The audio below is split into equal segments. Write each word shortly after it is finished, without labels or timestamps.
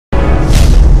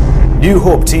New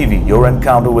Hope TV, your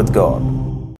encounter with God.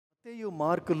 மத்தேயு,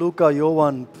 mark, லூக்கா,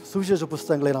 யோவான் சுவிசேஷ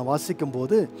புஸ்தகங்களை நாம் வாசிக்கும்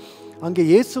போது அங்கே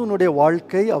இயேசுவினுடைய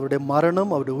வாழ்க்கை, அவருடைய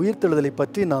மரணம், அவருடைய உயிர்த்தெழுதலை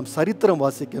பற்றி நாம் சரித்திரம்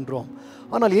வாசிக்கின்றோம்.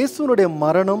 ஆனால் இயேசுவினுடைய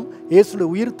மரணம், இயேசுடைய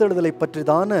உயிர்த்தெழுதலை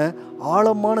பற்றிதான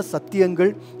ஆழமான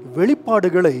சத்தியங்கள்,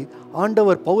 வெளிப்பாடுகளை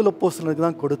ஆண்டவர் பவுல் அப்போஸ்தலனுக்கு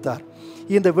தான் கொடுத்தார்.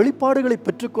 இந்த வெளிப்பாடுகளை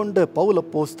பெற்றுக்கொண்ட பவுல்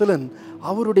அப்போஸ்தலன்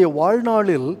அவருடைய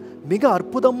வாழ்நாளில் மிக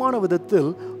அற்புதமான விதத்தில்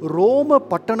ரோம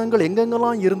பட்டணங்கள்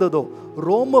எங்கெங்கெல்லாம் இருந்ததோ,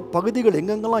 ரோம பகுதிகள்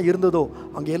எங்கெங்கெல்லாம் இருந்ததோ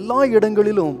அங்கே எல்லா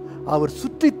இடங்களிலும் அவர்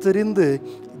சுற்றி திரிந்து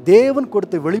தேவன்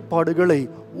கொடுத்த வெளிப்பாடுகளை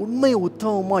உண்மை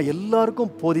உத்தமமாக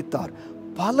எல்லாருக்கும் போதித்தார்.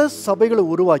 பல சபைகளை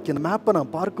உருவாக்கி அந்த மேப்பை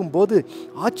நான் பார்க்கும்போது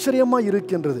ஆச்சரியமாக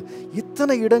இருக்கின்றது.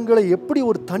 இத்தனை இடங்களை எப்படி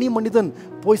ஒரு தனி மனிதன்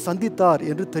போய் சந்தித்தார்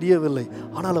என்று தெரியவில்லை.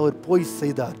 ஆனால் அவர் போய்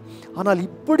செய்தார். ஆனால்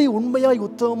இப்படி உண்மையாய்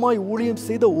உத்தமமாய் ஊழியம்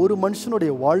செய்த ஒரு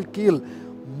மனுஷனுடைய வாழ்க்கையில்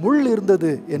முள்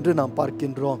இருந்தது என்று நாம்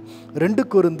பார்க்கின்றோம். 2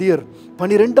 கொரிந்தியர்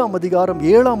 12ஆம் அதிகாரம்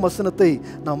 7ஆம் வசனத்தை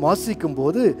நாம் வாசிக்கும்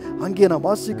போது அங்கே நாம்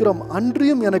வாசிக்கிறோம்,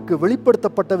 அன்றியும் எனக்கு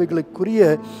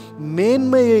வெளிப்படுத்தப்பட்டவைகளுக்குரிய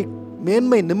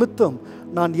மேன்மை நிமித்தம்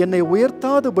நான் என்னை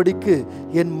உயர்த்தாதபடிக்கு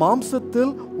என்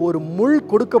மாம்சத்தில் ஒரு முள்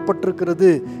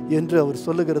கொடுக்கப்பட்டிருக்கிறது என்று அவர்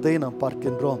சொல்லுகிறதை நாம்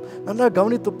பார்க்கின்றோம். நல்லா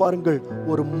கவனித்து பாருங்கள்,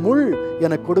 ஒரு முள்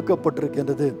எனக்கு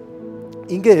கொடுக்கப்பட்டிருக்கின்றது.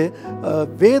 இங்கே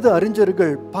வேத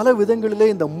அறிஞர்கள் பல விதங்களிலே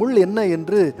இந்த முள் என்ன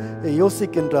என்று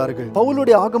யோசிக்கின்றார்கள்.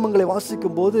 பவுலுடைய ஆகமங்களை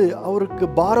வாசிக்கும் போது அவருக்கு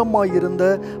பாரமாயிருந்த,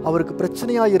 அவருக்கு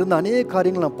பிரச்சனையாயிருந்த அநேக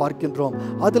காரியங்கள் நாம் பார்க்கின்றோம்.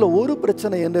 அதில் ஒரு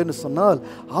பிரச்சனை என்னன்னு சொன்னால்,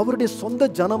 அவருடைய சொந்த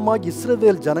ஜனமாகி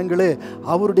இஸ்ரவேல் ஜனங்களே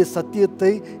அவருடைய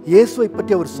சத்தியத்தை, இயேசுவை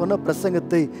பற்றி அவர் சொன்ன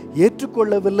பிரசங்கத்தை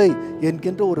ஏற்றுக்கொள்ளவில்லை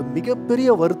என்கின்ற ஒரு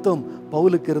மிகப்பெரிய வருத்தம்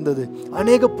பவுலுக்கு இருந்தது.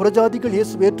 அநேக புறஜாதிகள்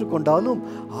இயேசுவை ஏற்றுக்கொண்டாலும்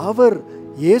அவர்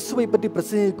இயேசுவை பற்றி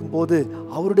பிரசங்கிக்கும் போது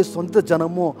அவருடைய சொந்த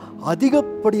ஜனமோ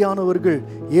அதிகப்படியானவர்கள்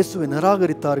இயேசுவை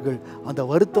நிராகரித்தார்கள். அந்த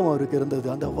வருத்தம் அவருக்கு இருந்தது,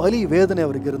 அந்த வலி வேதனை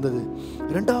அவருக்கு இருந்தது.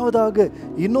 இரண்டாவதாக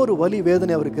இன்னொரு வலி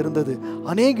வேதனை அவருக்கு இருந்தது.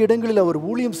 அநேக இடங்களில் அவர்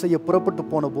ஊழியம் செய்ய புறப்பட்டு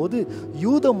போன போது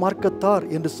யூத மார்க்கத்தார்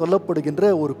என்று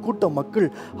சொல்லப்படுகின்ற ஒரு கூட்ட மக்கள்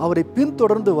அவரை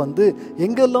பின்தொடர்ந்து வந்து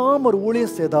எங்கெல்லாம் அவர்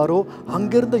ஊழியம் செய்தாரோ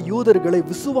அங்கிருந்த யூதர்களை,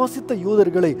 விசுவாசித்த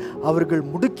யூதர்களை அவர்கள்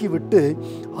முடுக்கிவிட்டு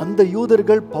அந்த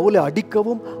யூதர்கள் பவுலை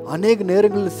அடிக்கவும், அநேக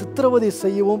நேரங்களில் சித்திரவதை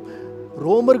செய்யவும்,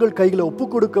 ரோமர்கள் கைகளை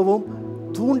ஒப்புக் கொடுக்கவும்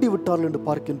தூண்டி விட்டார்கள் என்று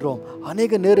பார்க்கின்றோம்.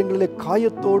 அநேக நேரங்களில்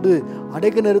காயத்தோடு,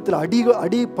 அநேக நேரத்தில்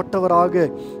அடிப்பட்டவராக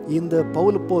இந்த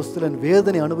பவுல் அப்போஸ்தலன்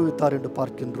வேதனை அனுபவித்தார் என்று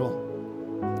பார்க்கின்றோம்.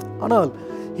 ஆனால்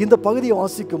இந்த பகுதியை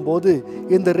வாசிக்கும் போது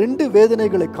இந்த 2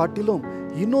 வேதனைகளை காட்டிலும்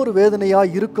இன்னொரு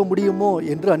வேதனையாக இருக்க முடியுமோ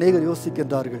என்று அநேகர்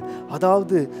யோசிக்கின்றார்கள்.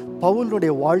 அதாவது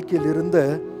பவுலுடைய வாழ்க்கையில் இருந்த,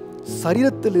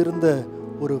 சரீரத்தில் இருந்த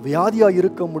ஒரு வியாதியாக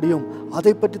இருக்க முடியும்.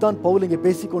 அதை பற்றி தான் பவுல் இங்கே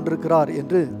பேசிக்கொண்டிருக்கிறார்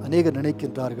என்று அநேகர்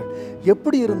நினைக்கின்றார்கள்.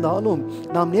 எப்படி இருந்தாலும்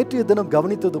நாம் நேற்றைய தினம்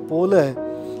கவனித்தது போல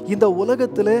இந்த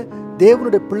உலகத்தில்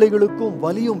தேவனுடைய பிள்ளைகளுக்கும்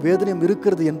வலியும் வேதனையும்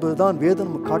இருக்கிறது என்பதுதான்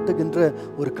வேதனம் காட்டுகின்ற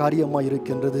ஒரு காரியமாக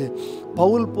இருக்கின்றது.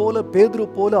 பவுல் போல, பேதுரு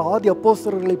போல, ஆதி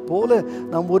அப்போஸ்தலர்களைப் போல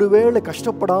நாம் ஒருவேளை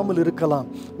கஷ்டப்படாமல் இருக்கலாம்.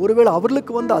 ஒருவேளை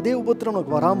அவர்களுக்கு வந்து அதே உபத்திரம்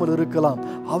நமக்கு வராமல் இருக்கலாம்.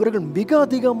 அவர்கள் மிக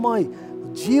அதிகமாய்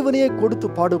ஜீவனையே கொடுத்து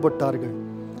பாடுபட்டார்கள்.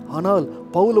 ஆனால்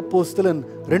பவுல் அப்போஸ்தலன்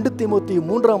 2 தீமோத்தேயு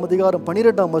 3ஆம் அதிகாரம்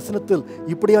 12ஆம் வசனத்தில்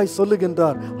இப்படியாய்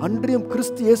சொல்லுகின்றார், அன்றியும்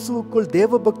கிறிஸ்து இயேசுவுக்குள்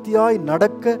தேவபக்தியாய்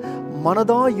நடக்க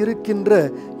மனதாய் இருக்கின்ற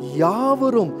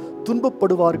யாவரும்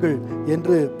துன்பப்படுவார்கள்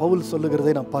என்று பவுல்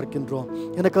சொல்லுகிறதை நாம் பார்க்கின்றோம்.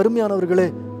 எனக்கு அருமையானவர்களே,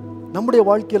 நம்முடைய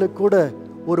வாழ்க்கையில கூட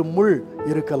ஒரு முள்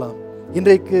இருக்கலாம்.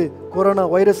 இன்றைக்கு கொரோனா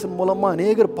வைரஸின் மூலமாக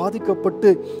அநேகர் பாதிக்கப்பட்டு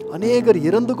அநேகர்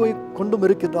இறந்து கொண்டும்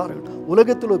இருக்கின்றார்கள்.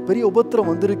 உலகத்தில் ஒரு பெரிய உபத்திரம்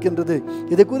வந்திருக்கின்றது.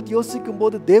 இதை குறித்து யோசிக்கும்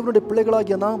போது தேவனுடைய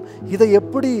பிள்ளைகளாகிய நாம் இதை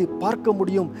எப்படி பார்க்க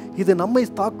முடியும், இது நம்மை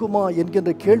தாக்குமா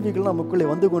என்கின்ற கேள்விகள் நமக்குள்ளே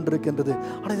வந்து கொண்டிருக்கின்றது.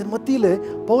 ஆனால் இதன் மத்தியில்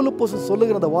பவுல் அப்போஸ்தலன்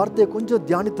சொல்லுகிற அந்த வார்த்தையை கொஞ்சம்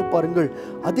தியானித்து பாருங்கள்.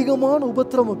 அதிகமான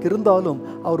உபத்திரம் இருந்தாலும்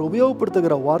அவர்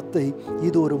உபயோகப்படுத்துகிற வார்த்தை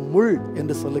இது ஒரு முள்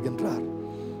என்று சொல்லுகின்றார்.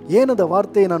 ஏன் அந்த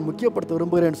வார்த்தையை நான் முக்கியப்படுத்த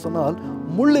விரும்புகிறேன் சொன்னால்,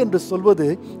 முள் என்று சொல்வது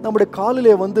நம்முடைய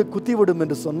காலிலே வந்து குத்திவிடும்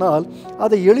என்று சொன்னால்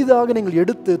அதை எளிதாக நீங்கள்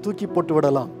எடுத்து தூக்கி போட்டு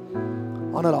விடலாம்.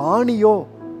 ஆனால் ஆணியோ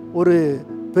ஒரு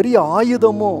பெரிய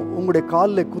ஆயுதமோ உங்களுடைய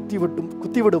காலில்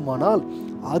குத்திவிடுமானால்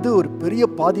அது ஒரு பெரிய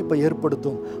பாதிப்பை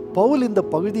ஏற்படுத்தும். பவுல் இந்த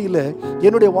பகுதியில்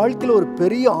என்னுடைய வாழ்க்கையில் ஒரு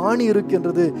பெரிய ஆணி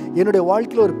இருக்கின்றது, என்னுடைய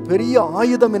வாழ்க்கையில் ஒரு பெரிய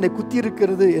ஆயுதம் என்னை குத்தி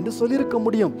இருக்கிறது என்று சொல்லியிருக்க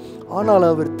முடியும். ஆனால்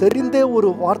அவர் தெரிந்தே ஒரு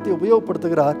வார்த்தையை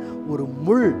உபயோகப்படுத்துகிறார், ஒரு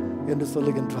முள் என்று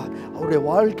சொல்லுகின்றார். அவருடைய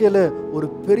வாழ்க்கையில் ஒரு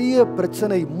பெரிய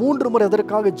பிரச்சனை, 3 முறை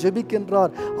அதற்காக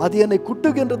ஜெபிக்கின்றார், அது என்னை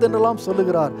குட்டுகின்றது என்றெல்லாம்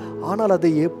சொல்லுகிறார். ஆனால்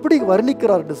அதை எப்படி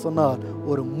வர்ணிக்கிறார் என்று சொன்னால்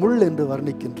ஒரு முள் என்று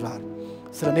வர்ணிக்கின்றார்.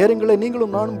 சில நேரங்களில்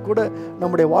நீங்களும் நானும் கூட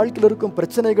நம்முடைய வாழ்க்கையில் இருக்கும்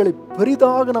பிரச்சனைகளை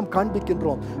பெரிதாக நாம்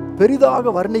காண்பிக்கின்றோம்,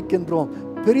 பெரிதாக வர்ணிக்கின்றோம்,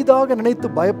 பெரிதாக நினைத்து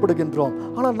பயப்படுகின்றோம்.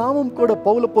 ஆனால் நாமும் கூட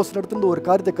பவுல் அப்போஸ்தலனிடத்திலிருந்து ஒரு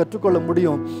காரியத்தை கற்றுக்கொள்ள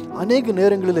முடியும். அநேக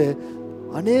நேரங்களிலே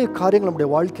அநேக காரியங்கள் நம்முடைய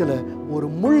வாழ்க்கையில ஒரு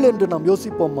முள் என்று நாம்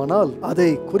யோசிப்போமானால் அதை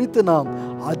குறித்து நாம்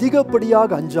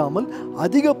அதிகப்படியாக அஞ்சாமல்,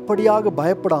 அதிகப்படியாக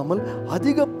பயப்படாமல்,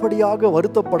 அதிகப்படியாக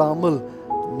வருத்தப்படாமல்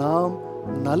நாம்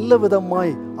நல்ல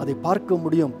விதமாய் அதை பார்க்க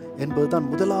முடியும் என்பதுதான்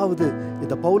முதலாவது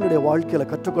இந்த பவுலுடைய வாழ்க்கையில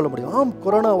கற்றுக்கொள்ள முடியும். ஆம்,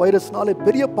 கொரோனா வைரஸ்னாலே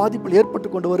பெரிய பாதிப்புகள் ஏற்பட்டு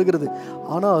கொண்டு வருகிறது.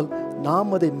 ஆனால் நாம்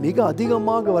அதை மிக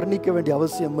அதிகமாக வர்ணிக்க வேண்டிய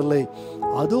அவசியம் இல்லை.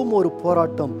 அதுவும் ஒரு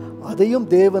போராட்டம், அதையும்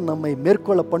தேவன் நம்மை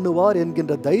மேற்கொள்ள பண்ணுவார்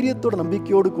என்கின்ற தைரியத்தோடு,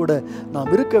 நம்பிக்கையோடு கூட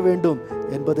நாம் இருக்க வேண்டும்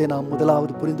என்பதை நாம்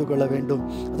முதலாவது புரிந்து கொள்ள வேண்டும்.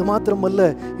 அது மாத்திரமல்ல,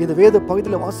 இந்த வேத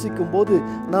பகுதியில் வாசிக்கும் போது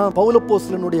நாம்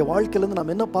பவுலப்போஸ்தலனுடைய வாழ்க்கையிலிருந்து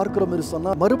நாம் என்ன பார்க்கிறோம் என்று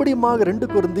சொன்னால், மறுபடியும்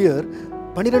 2 கொரிந்தியர்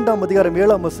 12ஆம் அதிகாரம்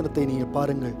 7ஆம் வசனத்தை நீங்கள்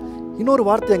பாருங்கள். இன்னொரு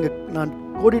வார்த்தை அங்கே நான்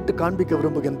கோடிட்டு காண்பிக்க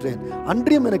விரும்புகின்றேன்.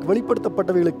 அன்றியும் எனக்கு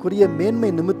வெளிப்படுத்தப்பட்டவைகளுக்குரிய மேன்மை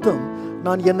நிமித்தம்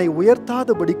நான் என்னை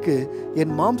உயர்த்தாதபடிக்கு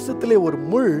என் மாம்சத்திலே ஒரு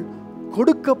முள்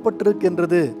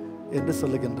கொடுக்கப்பட்டிருக்கின்றது என்று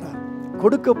சொல்லுகின்றார்.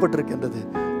 கொடுக்கப்பட்டிருக்கின்றது.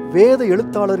 வேத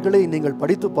எழுத்தாளர்களை நீங்கள்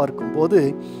படித்து பார்க்கும்போது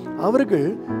அவர்கள்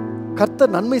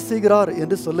கர்த்தர் நன்மை செய்கிறார்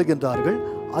என்று சொல்லுகின்றார்கள்.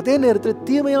 அதே நேரத்தில்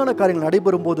தீமையான காரியங்கள்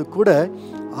நடைபெறும் போது கூட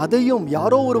அதையும்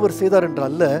யாரோ ஒருவர் செய்தார் என்று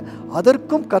அல்ல,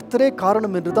 அதற்கும் கர்த்தரே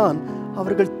காரணம் என்றுதான்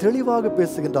அவர்கள் தெளிவாக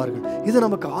பேசுகின்றார்கள். இது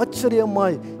நமக்கு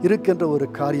ஆச்சரியமாய் இருக்கின்ற ஒரு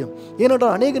காரியம்.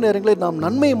 ஏனென்றால் அநேக நேரங்களில் நாம்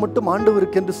நன்மையை மட்டும்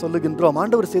ஆண்டவருக்கு என்று சொல்லுகின்றோம்,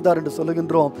 ஆண்டவர் செய்தார் என்று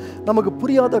சொல்லுகின்றோம். நமக்கு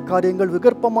புரியாத காரியங்கள்,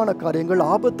 விகற்பமான காரியங்கள்,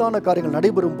 ஆபத்தான காரியங்கள்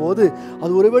நடைபெறும் போது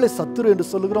அது ஒருவேளை சத்துரு என்று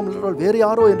சொல்லுகிறோம், இல்லைனால் வேறு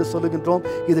யாரோ என்று சொல்லுகின்றோம்,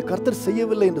 இது கர்த்தர்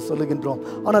செய்யவில்லை என்று சொல்லுகின்றோம்.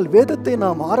 ஆனால் வேதத்தை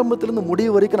நாம் ஆரம்பத்திலிருந்து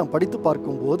முடிவு வரைக்கும் நாம் படித்து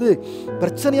பார்க்கும்போது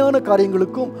பிரச்சனையான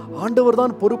காரியங்களுக்கும் ஆண்டவர்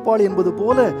தான் பொறுப்பாளி என்பது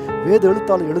போல வேத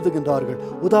எழுத்தாளர் எழுதுகின்றார்கள்.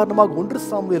 உதாரணமாக 1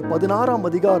 சாமுவேல் 16ஆம்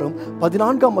அதிகாரம்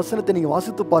 14ஆம் வசனத்தை நீங்கள்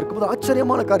வாசித்து பார்க்கும்போது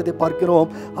ஆச்சரியமான காரியத்தை பார்க்கிறோம்.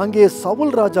 அங்கே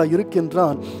சவுல் ராஜா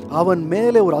இருக்கின்றான், அவன்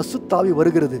மேலே ஒரு அசுத்தாவி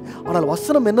வருகிறது. ஆனால்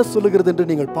வசனம் என்ன சொல்லுகிறது என்று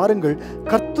நீங்கள் பாருங்கள்.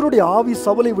 கர்த்தருடைய ஆவி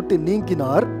சவுலை விட்டு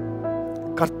நீங்கினார்,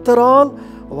 கர்த்தரால்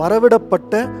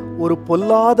வரவிடப்பட்ட ஒரு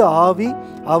பொல்லாத ஆவி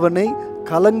அவனை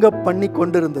கலங்க பண்ணி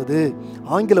கொண்டிருந்தது.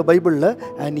 ஆங்கில பைபிள்ல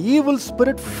an evil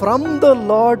spirit from the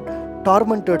Lord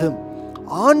tormented him.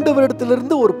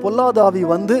 ஆண்டவரிடத்திலிருந்து ஒரு பொல்லாத ஆவி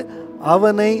வந்து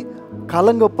அவனை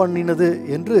கலங்க பண்ணினது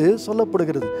என்று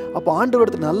சொல்லப்படுகிறது. அப்போ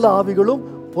ஆண்டவரிடத்தில் நல்ல ஆவிகளும்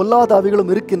பொல்லாத ஆவிகளும்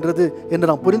இருக்கின்றது என்று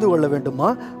நாம் புரிந்து கொள்ள வேண்டுமா?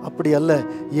 அப்படி அல்ல.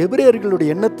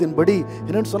 எபிரேயர்களுடைய எண்ணத்தின்படி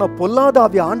என்னன்னு சொன்னால், பொல்லாத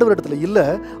ஆவி ஆண்டவரிடத்தில் இல்லை,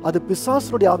 அது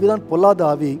பிசாசுடைய ஆவிதான் பொல்லாத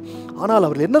ஆவி. ஆனால்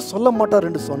அவர் என்ன சொல்ல மாட்டார்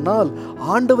என்று சொன்னால்,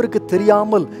 ஆண்டவருக்கு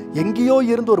தெரியாமல் எங்கேயோ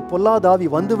இருந்து ஒரு பொல்லாத ஆவி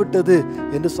வந்துவிட்டது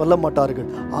என்று சொல்ல மாட்டார்கள்.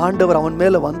 ஆண்டவர் அவன்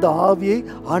மேலே வந்த ஆவியை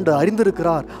ஆண்டவர்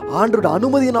அறிந்திருக்கிறார், ஆண்டவருடைய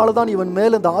அனுமதியினால தான் இவன்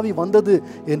மேலே இந்த ஆவி வந்தது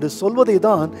என்று சொல்வதை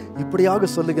தான்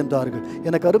இப்படியாக சொல்லுகின்றார்கள்.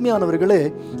 எனக்கு அருமையானவர்களே,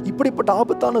 இப்படிப்பட்ட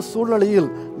ஆபத்தான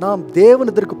சூழ்நிலையில் நாம் தேவன்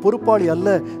இதற்கு பொறுப்பாளி அல்ல,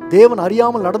 தேவன்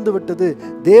அறியாமல் நடந்து விட்டது,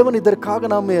 தேவன் இதற்காக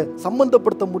நாம்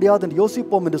சம்பந்தப்படுத்த முடியாது என்று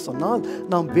யோசிப்போம் என்று சொன்னால்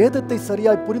நாம் வேதத்தை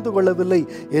சரியாய் புரிந்து கொள்ளவில்லை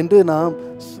என்று நாம்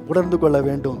உணர்ந்து கொள்ள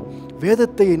வேண்டும்.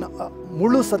 வேதத்தை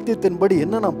முழு சத்தியத்தின்படி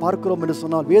என்ன நாம் பார்க்கிறோம் என்று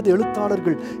சொன்னால், வேத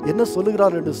எழுத்தாளர்கள் என்ன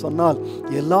சொல்லுகிறார் என்று சொன்னால்,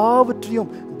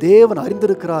 எல்லாவற்றையும் தேவன்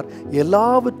அறிந்திருக்கிறார்,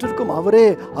 எல்லாவற்றிற்கும் அவரே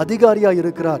அதிகாரியாக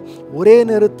இருக்கிறார். ஒரே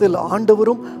நேரத்தில்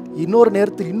ஆண்டவரும் இன்னொரு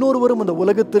நேரத்தில் இன்னொருவரும் இந்த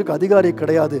உலகத்திற்கு அதிகாரி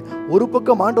கிடையாது. ஒரு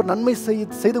பக்கம் ஆண்டவர் நன்மை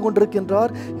செய்து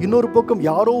கொண்டிருக்கின்றார், இன்னொரு பக்கம்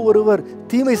யாரோ ஒருவர்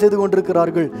தீமை செய்து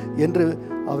கொண்டிருக்கிறார்கள் என்று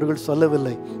அவர்கள்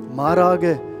சொல்லவில்லை.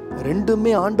 மாறாக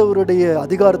ரெண்டுமே ஆண்டவருடைய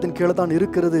அதிகாரத்தின் கீழே தான்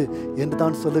இருக்கிறது என்று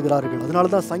தான் சொல்லுகிறார்கள்.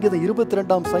 அதனால தான் சங்கீதம்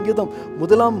 22ஆம் சங்கீதம்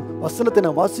 1ஆம் வசனத்தை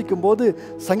நான் வாசிக்கும் போது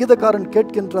சங்கீதக்காரன்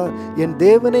கேட்கின்றார், என்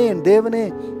தேவனே, என் தேவனே,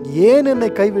 ஏன் என்னை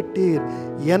கைவிட்டீர்?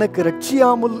 எனக்கு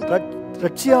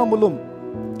ரட்சியாமலும்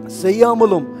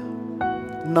செய்யாமலும்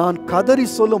நான் கதறி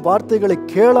சொல்லும் வார்த்தைகளை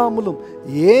கேளாமலும்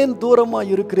ஏன்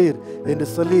தூரமாக இருக்கிறீர் என்று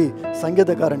சொல்லி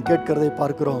சங்கீதக்காரன் கேட்கிறதை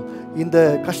பார்க்கிறோம். இந்த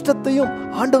கஷ்டத்தையும்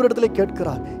ஆண்டவரிடத்தில்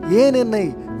கேட்கிறார், ஏன் என்னை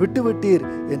விட்டுவிட்டீர்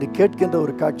என்று கேட்கின்ற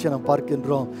ஒரு காட்சியை நாம்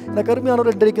பார்க்கின்றோம். எனக்கு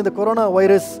அருமையானவர்கள், இன்றைக்கு இந்த கொரோனா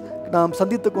வைரஸ் நாம்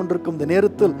சந்தித்து கொண்டிருக்கும் இந்த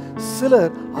நேரத்தில் சிலர்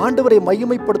ஆண்டவரை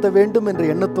மையமைப்படுத்த வேண்டும் என்ற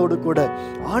எண்ணத்தோடு கூட,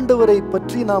 ஆண்டவரை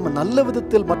பற்றி நாம் நல்ல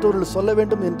விதத்தில் மற்றவர்கள் சொல்ல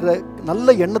வேண்டும் என்ற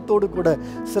நல்ல எண்ணத்தோடு கூட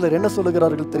சிலர் என்ன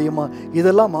சொல்லுகிறார்கள் தெரியுமா?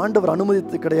 இதெல்லாம் ஆண்டவர்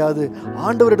அனுமதித்து கிடையாது,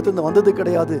 ஆண்டவரிடத்திலிருந்து வந்தது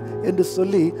கிடையாது என்று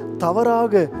சொல்லி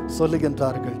தவறாக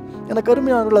சொல்லுகின்றார்கள். எனக்கு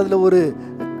அருமையானவர்கள், அதில் ஒரு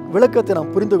விளக்கத்தை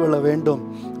நாம் புரிந்து கொள்ள வேண்டும்.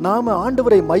 நாம்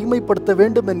ஆண்டவரை மகிமைப்படுத்த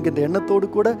வேண்டும் என்கின்ற எண்ணத்தோடு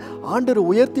கூட, ஆண்டவரை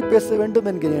உயர்த்தி பேச வேண்டும்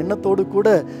என்கிற எண்ணத்தோடு கூட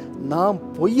நாம்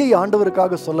பொய்யை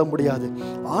ஆண்டவருக்காக சொல்ல முடியாது.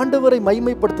 ஆண்டவரை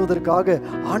மகிமைப்படுத்துவதற்காக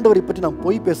ஆண்டவரை பற்றி நாம்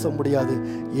பொய் பேச முடியாது.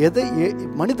 எதை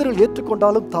மனிதர்கள்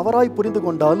ஏற்றுக்கொண்டாலும் தவறாய் புரிந்து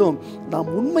கொண்டாலும் நாம்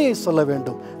உண்மையை சொல்ல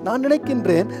வேண்டும். நான்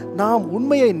நினைக்கின்றேன், நாம்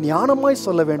உண்மையை ஞானமாய்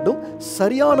சொல்ல வேண்டும்,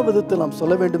 சரியான விதத்தில் நாம்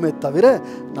சொல்ல வேண்டுமே தவிர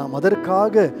நாம்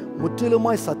அதற்காக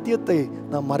முற்றிலுமாய் சத்தியத்தை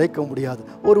நாம் மறைக்க முடியாது.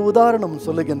 ஒரு உதாரணம்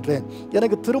சொல்லுகின்றேன்.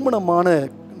 எனக்கு திருமணமான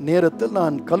நேரத்தில்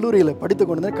நான் கல்லூரியில் படித்து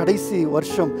கொண்டிருந்தேன். கடைசி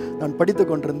வருஷம் நான் படித்து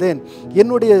கொண்டிருந்தேன்.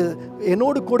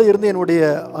 என்னோடு கூட இருந்த என்னுடைய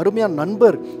அருமையான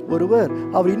நண்பர் ஒருவர்,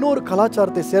 அவர் இன்னொரு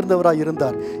கலாச்சாரத்தை சேர்ந்தவராக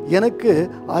இருந்தார். எனக்கு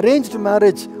அரேஞ்ச்டு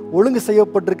மேரேஜ் ஒழுங்கு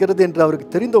செய்யப்பட்டிருக்கிறது என்று அவருக்கு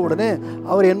தெரிந்த உடனே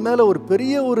அவர் என் மேலே ஒரு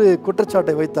பெரிய ஒரு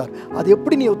குற்றச்சாட்டை வைத்தார். அது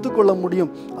எப்படி நீ ஒத்துக்கொள்ள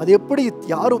முடியும்? அது எப்படி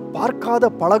யாரும் பார்க்காத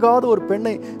பழகாத ஒரு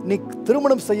பெண்ணை நீ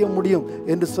திருமணம் செய்ய முடியும்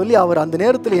என்று சொல்லி அவர் அந்த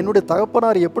நேரத்தில் என்னுடைய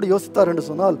தகப்பனார் எப்படி யோசித்தார் என்று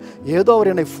சொன்னால், ஏதோ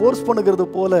அவர் என்னை ஃபோர்ஸ் பண்ணுகிறது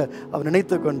போல அவர்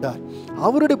நினைத்து கொண்டார்.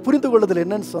 அவருடைய புரிந்து கொள்ளுதல்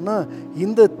என்னன்னு சொன்னால்,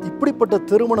 இப்படிப்பட்ட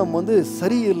திருமணம்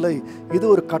சரியில்லை, இது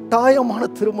ஒரு கட்டாயமான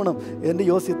திருமணம் என்று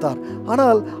யோசித்தார்.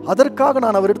 ஆனால் அதற்காக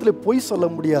நான் அவரிடத்தில் பொய் சொல்ல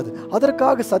முடியாது,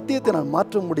 அதற்காக சத்தியத்தை நான்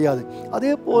மாற்ற முடியாது.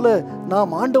 அதே போல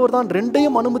நாம் ஆண்டவர் தான்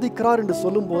ரெண்டையும் அனுமதிக்கிறார் என்று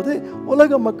சொல்லும்போது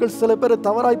உலக மக்கள் சில பேரை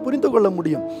தவறாய் புரிந்து கொள்ள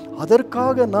முடியும்.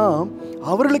 அதற்காக நாம்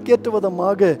அவர்களுக்கு ஏற்ற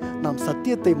விதமாக நாம்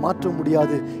சத்தியத்தை மாற்ற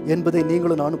முடியாது என்பதை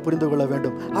நீங்களும் நானும் புரிந்து கொள்ள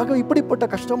வேண்டும். ஆக இப்படிப்பட்ட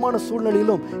கஷ்டமான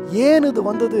சூழ்நிலையிலும் ஏன் இது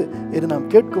வந்தது என்று நாம்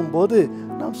கேட்கும் போது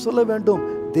நாம் சொல்ல வேண்டும்,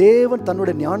 தேவன்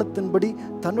தன்னுடைய ஞானத்தின்படி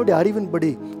தன்னுடைய அறிவின்படி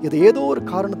இதை ஏதோ ஒரு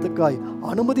காரணத்துக்காய்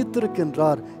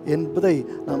அனுமதித்திருக்கின்றார் என்பதை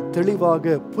நாம்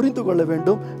தெளிவாக புரிந்து கொள்ள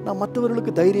வேண்டும். நாம்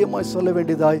மற்றவர்களுக்கு தைரியமாய் சொல்ல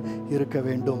வேண்டியதாய் இருக்க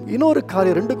வேண்டும். இன்னொரு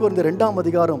காரியம் 2 கொரிந்தியர்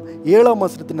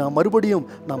 2:7 நாம் மறுபடியும்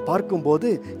நாம்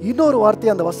பார்க்கும்போது இன்னொரு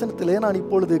வார்த்தையை அந்த வசனத்திலே நான்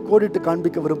இப்பொழுது கோடிட்டு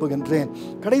காண்பிக்க விரும்புகின்றேன்.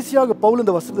 கடைசியாக பவுல்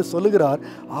இந்த வசனத்தை சொல்லுகிறார்,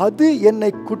 அது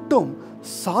என்னை குட்டும்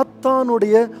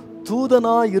சாத்தானுடைய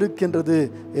தூதனாய் இருக்கின்றது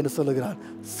என்று சொல்லுகிறார்.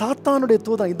 சாத்தானுடைய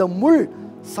தூதன், இந்த முள்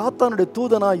சாத்தானுடைய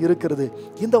தூதனாய் இருக்கிறது.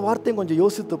 இந்த வார்த்தையை கொஞ்சம்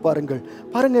யோசித்து பாருங்க.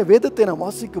 வேதத்தை நாம்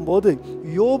வாசிக்கும் போது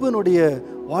யோபனுடைய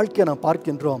வாழ்க்கையை நாம்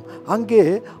பார்க்கின்றோம். அங்கே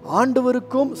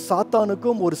ஆண்டவருக்கும்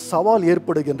சாத்தானுக்கும் ஒரு சவால்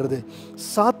ஏற்படுகின்றது.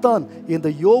 சாத்தான் இந்த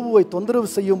யோபுவை தொந்தரவு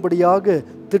செய்யும்படியாக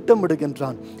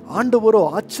திட்டமிடுகின்றான். ஆண்டவரோ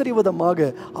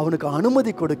ஆச்சரியவிதமாக அவனுக்கு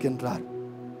அனுமதி கொடுக்கின்றார்.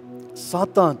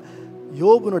 சாத்தான்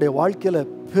யோபனுடைய வாழ்க்கையில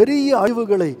பெரிய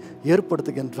அழிவுகளை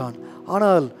ஏற்படுத்துகின்றான்.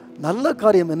 ஆனால் நல்ல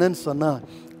காரியம் என்னன்னு சொன்னா,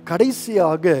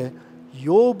 கடைசியாக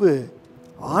யோபு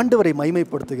ஆண்டவரை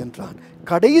மகிமைப்படுத்துகின்றான்.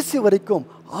 கடைசி வரைக்கும்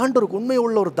ஆண்டவருக்கு உண்மை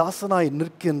உள்ள ஒரு தாசனாய்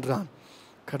நிற்கின்றான்.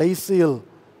 கடைசியில்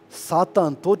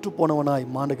சாத்தான் தோற்று போனவனாய்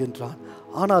மாறுகின்றான்.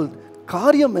 ஆனால்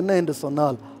காரியம் என்ன என்று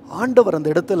சொன்னால், ஆண்டவர் அந்த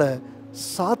இடத்துல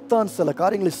சாத்தான் சில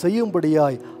காரியங்களை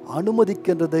செய்யும்படியாய்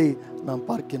அனுமதிக்கின்றதை நாம்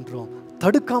பார்க்கின்றோம்,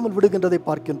 தடுக்காமல் விடுகின்றதை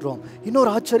பார்க்கின்றோம். இன்னொரு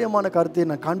ஆச்சரியமான காரியத்தை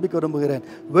நான் காண்பிக்க விரும்புகிறேன்.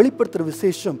 வெளிப்படுத்துகிற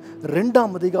விசேஷம்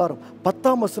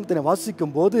 2:10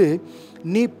 வாசிக்கும் போது,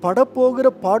 நீ படப்போகிற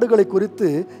பாடுகளை குறித்து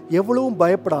எவ்வளவும்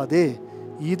பயப்படாதே,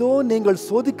 இதோ நீங்கள்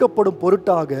சோதிக்கப்படும்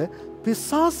பொருட்டாக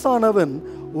பிசாசானவன்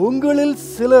உங்களில்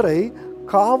சிலரை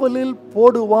காவலில்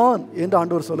போடுவான் என்று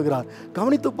ஆண்டவர் சொல்லுகிறார்.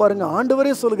 கவனித்து பாருங்க,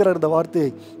 ஆண்டவரே சொல்லுகிறார் இந்த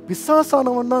வார்த்தையை.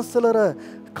 பிசாசானவன் தான் சிலரை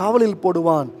காவலில்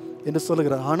போடுவான் என்று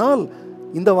சொல்லுகிறார். ஆனால்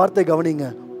இந்த வார்த்தை கவனிங்க,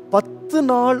 10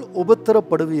 நாள்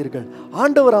உபத்திரப்படுவீர்கள்.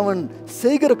 ஆண்டவர் அவன்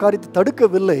செய்கிற காரியத்தை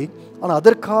தடுக்கவில்லை, ஆனால்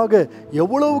அதற்காக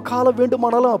எவ்வளவு காலம்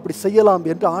வேண்டுமானாலும் அப்படி செய்யலாம்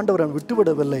என்று ஆண்டவர் அவன்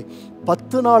விட்டுவிடவில்லை.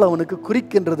 10 நாள் அவனுக்கு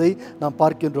குறிக்கின்றதை நாம்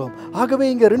பார்க்கின்றோம். ஆகவே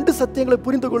இங்கே 2 சத்தியங்களை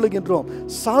புரிந்து கொள்ளுகின்றோம்.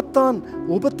 சாத்தான்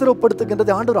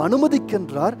உபத்திரப்படுத்துகின்றதை ஆண்டவர்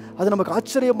அனுமதிக்கின்றார். அது நமக்கு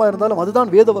ஆச்சரியமாக இருந்தாலும்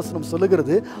அதுதான் வேத வசனம்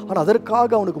சொல்லுகிறது. ஆனால் அதற்காக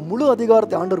அவனுக்கு முழு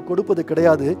அதிகாரத்தை ஆண்டவர் கொடுப்பது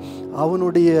கிடையாது.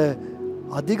 அவனுடைய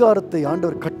அதிகாரத்தை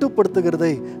ஆண்டவர் கட்டுப்படுத்துகிறதை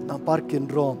நாம்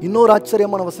பார்க்கின்றோம். இன்னொரு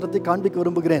ஆச்சரியமான வசனத்தை காண்பிக்க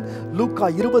விரும்புகிறேன். லூக்கா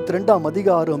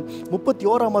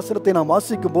 22:31 நாம்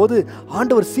வாசிக்கும் போது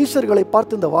ஆண்டவர் சீஷர்களை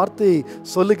பார்த்து இந்த வார்த்தையை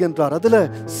சொல்லுகின்றார். அதுல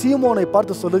சீமோனை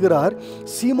பார்த்து சொல்லுகிறார்,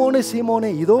 சீமோனே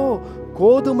சீமோனே, இதோ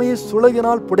கோதுமையை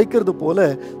சுளையினால் புடைக்கிறது போல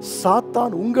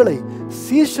சாத்தான் உங்களை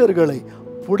சீஷர்களை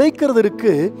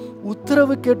புடைக்கிறதற்கு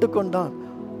உத்தரவு கேட்டுக்கொண்டான்.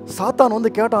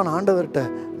 சாத்தான் கேட்டான் ஆண்டவர்கிட்ட,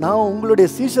 நான் உங்களுடைய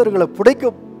சீஷர்களை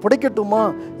புடைக்கட்டுமா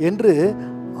என்று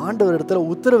ஆண்டவர் இடத்துல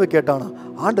உத்தரவு கேட்டானா.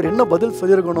 ஆண்டவர் என்ன பதில்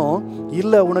சொல்லியிருக்கணும்?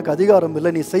 இல்லை, உனக்கு அதிகாரம் இல்லை,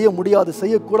 நீ செய்ய முடியாது,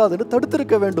 செய்யக்கூடாது என்று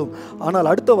தடுத்திருக்க வேண்டும். ஆனால்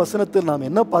அடுத்த வசனத்தில் நாம்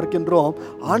என்ன பார்க்கின்றோம்?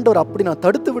 ஆண்டவர் அப்படி நான்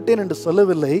தடுத்து விட்டேன் என்று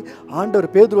சொல்லவில்லை.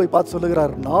 ஆண்டவர் பேதுருவை பார்த்து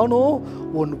சொல்லுகிறார், நானோ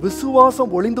உன்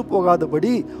விசுவாசம் ஒளிந்து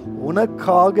போகாதபடி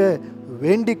உனக்காக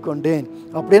வேண்டிக் கொண்டேன்.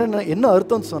 அப்படின்னு என்ன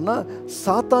அர்த்தம் சொன்னா,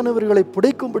 சாத்தானவர்களை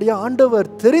புடைக்கும்படியா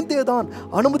ஆண்டவர் தெரிந்தேதான்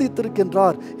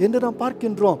அனுமதித்திருக்கின்றார் என்று நாம்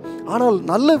பார்க்கின்றோம். ஆனால்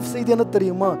நல்ல செய்தி என்ன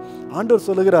தெரியுமா? ஆண்டவர்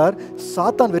சொல்லுகிறார்,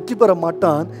 சாத்தான் வெற்றி பெற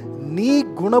மாட்டான், நீ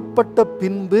குணப்பட்ட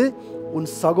பின்பு உன்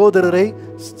சகோதரரை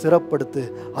ஸ்திரப்படுத்து.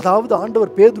 அதாவது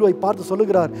ஆண்டவர் பேதுருவை பார்த்து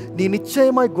சொல்லுகிறார், நீ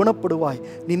நிச்சயமாய் குணப்படுவாய்,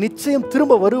 நீ நிச்சயம்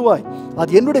திரும்ப வருவாய்,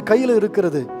 அது என்னுடைய கையில்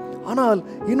இருக்கிறது. ஆனால்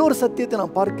இன்னொரு சத்தியத்தை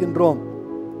நாம் பார்க்கின்றோம்.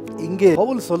 இங்கே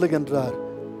பவுல் சொல்லுகின்றார்,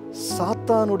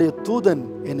 சாத்தானுடைய தூதன்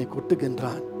என்னை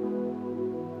கொட்டுகின்றான்.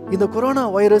 இந்த கொரோனா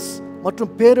வைரஸ்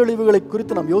மற்றும் பேரழிவுகளை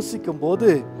குறித்து நாம் யோசிக்கும் போது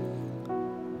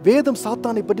வேதம்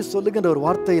சாத்தானை பற்றி சொல்லுகின்ற ஒரு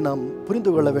வார்த்தையை நாம்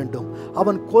புரிந்து கொள்ள வேண்டும்.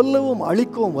 அவன் கொல்லவும்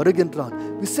அழிக்கவும் வருகின்றான்,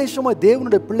 விசேஷமாக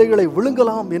தேவனுடைய பிள்ளைகளை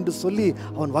விழுங்கலாம் என்று சொல்லி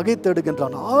அவன் வகை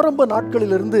தேடுகின்றான். ஆரம்ப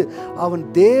நாட்களிலிருந்து அவன்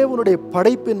தேவனுடைய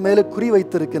படைப்பின் மேலே குறி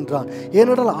வைத்திருக்கின்றான்.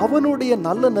 ஏனென்றால் அவனுடைய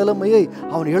நல்ல நிலைமையை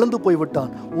அவன் இழந்து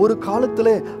போய்விட்டான். ஒரு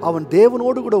காலத்திலே அவன்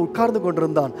தேவனோடு கூட உட்கார்ந்து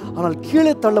கொண்டிருந்தான். ஆனால்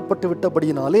கீழே தள்ளப்பட்டு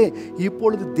விட்டபடியினாலே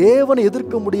இப்பொழுது தேவனை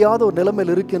எதிர்க்க முடியாத ஒரு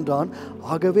நிலைமையில் இருக்கின்றான்.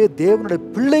 ஆகவே தேவனுடைய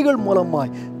பிள்ளைகள்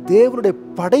மூலமாய், தேவனுடைய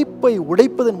படைப்பை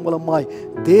உடைப்பதன் மூலமாய்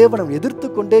தேவனை எதிர்த்து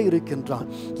கொண்டே இருக்கின்றான்.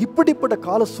 இப்படிப்பட்ட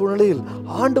கால சூழ்நிலையில்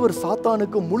ஆண்டவர்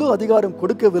சாத்தானுக்கு முழு அதிகாரம்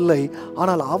கொடுக்கவில்லை.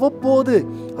 ஆனால் அவ்வப்போது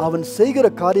அவன் செய்கிற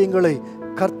காரியங்களை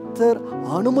கர்த்தர்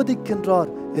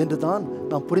அனுமதிக்கின்றார் என்றுதான்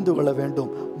நாம் புரிந்து கொள்ள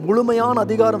வேண்டும். முழுமையான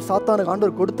அதிகாரம் சாத்தானுக்கு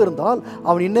ஆண்டவர் கொடுத்திருந்தால்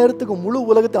அவன் இந்நேரத்துக்கு முழு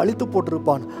உலகத்தை அழித்து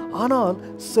போட்டிருப்பான். ஆனால்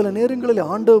சில நேரங்களில்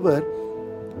ஆண்டவர்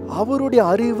அவருடைய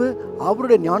அறிவு,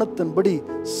 அவருடைய ஞானத்தின்படி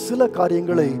சில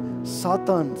காரியங்களை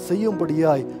சாத்தான்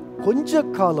செய்யும்படியாய் கொஞ்ச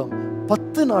காலம்,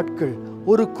 10 நாட்கள்,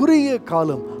 ஒரு குறுகிய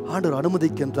காலம் ஆண்டவர்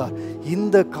அனுமதிக்கின்றார்.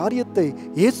 இந்த காரியத்தை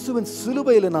இயேசுவின்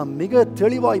சிலுவையில் நாம் மிக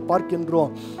தெளிவாய்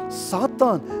பார்க்கின்றோம்.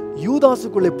 சாத்தான்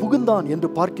யூதாசுக்குள்ளே புகுந்தான் என்று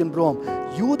பார்க்கின்றோம்.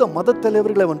 யூத மத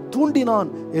தலைவர்களை அவன் தூண்டினான்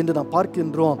என்று நாம்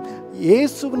பார்க்கின்றோம்.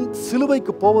 இயேசுவின்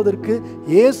சிலுவைக்கு போவதற்கு,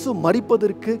 இயேசு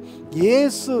மரிப்பதற்கு,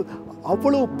 இயேசு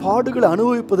அவ்வளவு பாடுகளை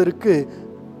அனுபவிப்பதற்கு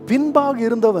பின்பாக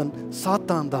இருந்தவன்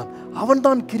சாத்தான் தான்.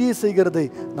 அவன்தான் கிரியை செய்கிறதை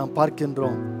நாம்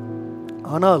பார்க்கின்றோம்.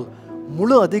 ஆனால்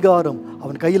முழு அதிகாரம்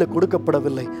அவன் கையில்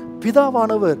கொடுக்கப்படவில்லை.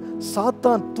 பிதாவானவர்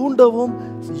சாத்தான் தூண்டவும்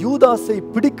யூதாசை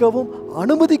பிடிக்கவும்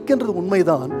அனுமதிக்கின்றது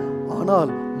உண்மைதான்.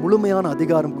 ஆனால் முழுமையான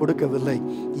அதிகாரம் கொடுக்கவில்லை.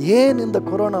 ஏன் இந்த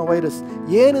கொரோனா வைரஸ்,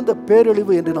 ஏன் இந்த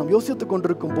பேரழிவு என்று நாம் யோசித்துக்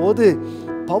கொண்டிருக்கும் போது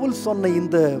பவுல் சொன்ன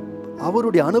இந்த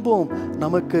அவருடைய அனுபவம்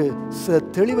நமக்கு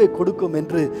தெளிவை கொடுக்கும்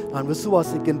என்று நான்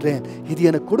விசுவாசிக்கின்றேன். இது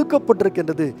எனக்கு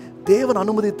கொடுக்கப்பட்டிருக்கின்றது, தேவன்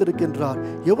அனுமதித்திருக்கின்றார்.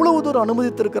 எவ்வளவு தூரம்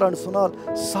அனுமதித்திருக்கிறான்னு சொன்னால்,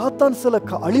 சாத்தான் சில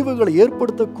அழிவுகளை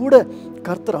ஏற்படுத்தக்கூட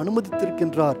கர்த்தர்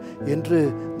அனுமதித்திருக்கின்றார் என்று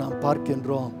நாம்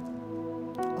பார்க்கின்றோம்.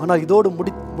 ஆனால் இதோடு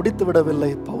முடித்து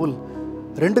விடவில்லை பவுல்.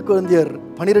 2 கொரிந்தியர்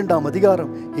 12ஆம்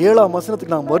அதிகாரம் 7ஆம்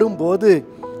வசனத்துக்கு நாம் வரும்போது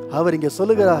அவர் இங்கே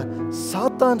சொல்லுகிறார்,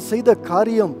 சாத்தான் செய்த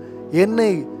காரியம்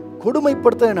என்னை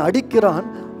கொடுமைப்படுத்த என்னை அடிக்கிறான்,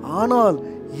 ஆனால்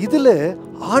இதில்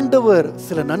ஆண்டவர்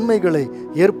சில நன்மைகளை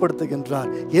ஏற்படுத்துகின்றார்.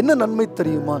 என்ன நன்மை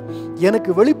தெரியுமா?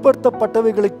 எனக்கு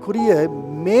வெளிப்படுத்தப்பட்டவைகளுக்குரிய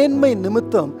மேன்மை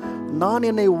நிமித்தம் நான்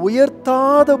என்னை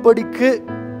உயர்த்தாதபடிக்கு.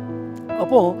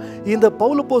 அப்போ இந்த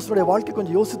பவுல் அப்போஸ்தலனுடைய வாழ்க்கை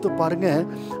கொஞ்சம் யோசித்து பாருங்க.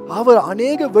 அவர்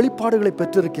அநேக வெளிப்பாடுகளை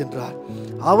பெற்றிருக்கின்றார்.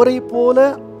 அவரை போல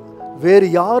வேறு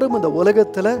யாரும் இந்த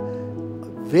உலகத்தில்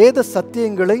வேத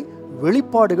சத்தியங்களை,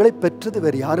 வெளிப்பாடுகளை பெற்றது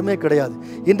வேறு யாருமே கிடையாது.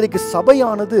 இன்றைக்கு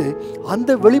சபையானது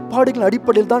அந்த வெளிப்பாடுகளின்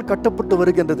அடிப்படையில் தான் கட்டப்பட்டு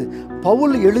வருகின்றது.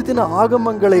 பவுல் எழுதின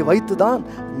ஆகமங்களை வைத்துதான்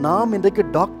நாம் இன்றைக்கு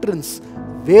டாக்டரின்ஸ்,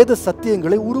 வேத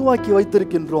சத்தியங்களை உருவாக்கி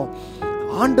வைத்திருக்கின்றோம்.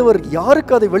 ஆண்டவர்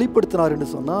யாருக்கு அதை வெளிப்படுத்தினார் என்று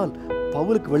சொன்னால்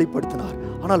பவுலுக்கு வெளிப்படுத்தினார்.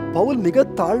 ஆனால் பவுல் மிக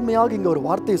தாழ்மையாக இங்கே ஒரு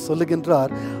வார்த்தையை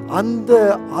சொல்லுகின்றார், அந்த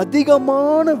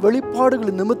அதிகமான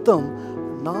வெளிப்பாடுகளின் நிமித்தம்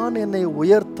நான் என்னை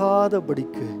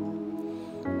உயர்த்தாதபடிக்கு.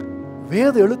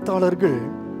 வேத எழுத்தாளர்கள்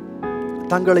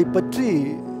தங்களை பற்றி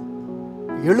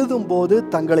எழுதும்போது,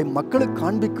 தங்களை மக்களுக்கு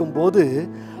காண்பிக்கும் போது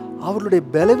அவர்களுடைய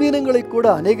பலவீனங்களை கூட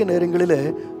அநேக நேரங்களில்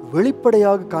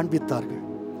வெளிப்படையாக காண்பித்தார்கள்.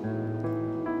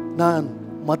 நான்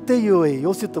மத்தேயுவை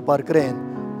யோசித்து பார்க்கிறேன்.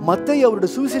 மத்தேயு அவருடைய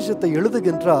சுவிசேஷத்தை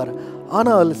எழுதுகின்றார்.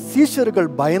 ஆனால் சீஷர்கள்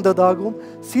பயந்ததாகவும்,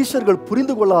 சீஷர்கள்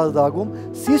புரிந்து கொள்ளாததாகவும்,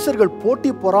 சீஷர்கள் போட்டி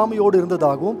பொறாமையோடு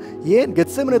இருந்ததாகவும், ஏன்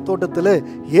கெத்செமனே தோட்டத்தில்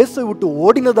இயேசுவை விட்டு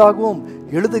ஓடினதாகவும்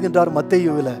எழுதுகின்றார்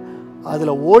மத்தேயுவில்.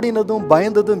 அதில் ஓடினதும்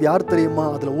பயந்ததும் யார் தெரியுமா?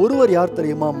 அதில் ஒருவர் யார்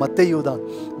தெரியுமா? மத்தேயு தான்.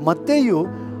 மத்தேயு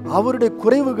அவருடைய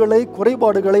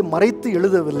குறைபாடுகளை மறைத்து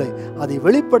எழுதவில்லை, அதை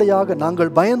வெளிப்படையாக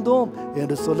நாங்கள் பயந்தோம்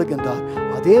என்று சொல்லுகின்றார்.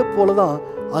 அதே போலதான்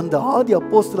அந்த ஆதி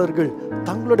அப்போஸ்தலர்கள்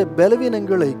தங்களுடைய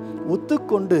பலவீனங்களை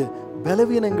ஒத்துக்கொண்டு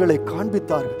பலவீனங்களை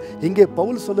காண்பித்தார்கள். இங்கே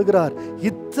பவுல் சொல்லுகிறார்,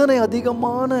 இத்தனை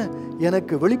அதிகமான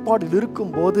எனக்கு வெளிப்பாடில்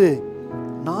இருக்கும் போது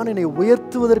நான் என்னை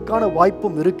உயர்த்துவதற்கான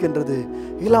வாய்ப்பும் இருக்கின்றது.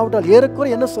 இல்லாவிட்டால் ஏறக்குறை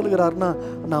என்ன சொல்லுகிறார்னா,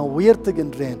 நான்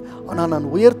உயர்த்துகின்றேன், ஆனால் நான்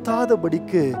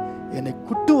உயர்த்தாதபடிக்கு என்னை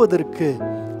குட்டுவதற்கு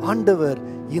ஆண்டவர்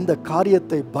இந்த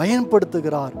காரியத்தை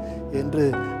பயன்படுத்துகிறார் என்று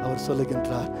அவர்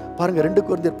சொல்லுகின்றார். பாருங்க, 2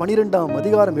 கொரிந்தியர் 12ஆம்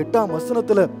அதிகாரம் 8ஆம்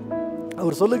வசனத்தில்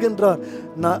அவர் சொல்லுகின்றார்,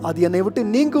 அது என்னை விட்டு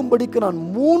நீங்கும்படிக்கு நான்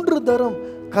 3 தரம்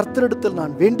கர்த்தரிடத்தில்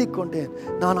நான் வேண்டிக் கொண்டேன்,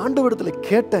 நான் ஆண்டவரிடத்தில்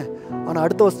கேட்டேன். ஆனால்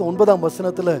அடுத்த வருஷம் 9ஆம்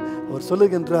வசனத்தில் அவர்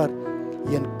சொல்லுகின்றார்,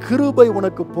 என் கிருபை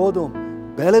உனக்கு போதும்,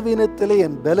 பலவீனத்திலே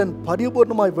என் பலன்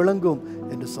பரிபூர்ணமாய் விளங்கும்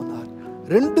என்று சொன்னார்.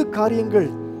 2 காரியங்கள்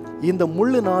இந்த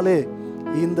முள்ளினாலே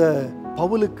இந்த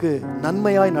பவுலுக்கு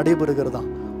நன்மையாய் நடைபெறுகிறதா.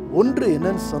 ஒன்று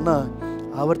என்னன்னு சொன்னா,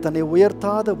 அவர் தன்னை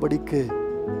உயர்த்தாதபடிக்கு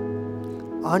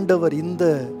ஆண்டவர் இந்த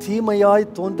தீமையாய்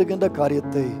தோன்றுகின்ற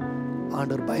காரியத்தை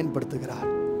ஆண்டவர் பயன்படுத்துகிறார்.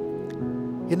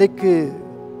 இன்னைக்கு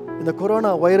இந்த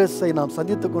கொரோனா வைரஸை நாம்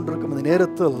சந்தித்துக் கொண்டிருக்கும் இந்த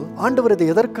நேரத்தில் ஆண்டவர் இதை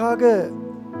எதற்காக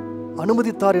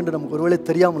அனுமதித்தார் என்று நமக்கு ஒருவேளை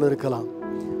தெரியாமல் இருக்கலாம்.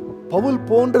 பவுல்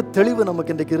போன்ற தெளிவு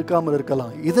நமக்கு இன்றைக்கு இருக்காமல்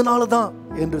இருக்கலாம், இதனால தான்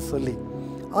என்று சொல்லி.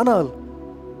 ஆனால்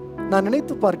நான்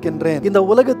நினைத்து பார்க்கின்றேன், இந்த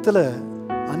உலகத்தில்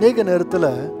அநேக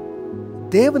நேரத்தில்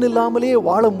தேவன் இல்லாமலே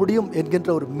வாழ முடியும் என்கின்ற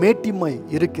ஒரு மேட்டிமை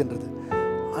இருக்கின்றது.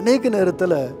 அநேக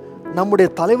நேரத்தில் நம்முடைய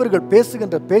தலைவர்கள்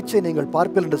பேசுகின்ற பேச்சை நீங்கள்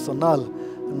பார்ப்பீர்கள் என்று சொன்னால்,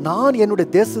 நான் என்னுடைய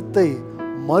தேசத்தை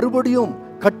மறுபடியும்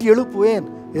கட்டி எழுப்புவேன்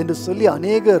என்று சொல்லி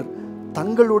அநேகர்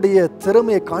தங்களுடைய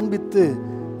திறமையை காண்பித்து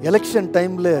எலெக்ஷன்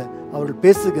டைமில் அவர்கள்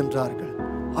பேசுகின்றார்கள்.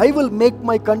 I will make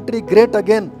my country great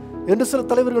again என்று சில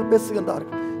தலைவர்கள்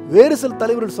பேசுகின்றார்கள். வேறு சில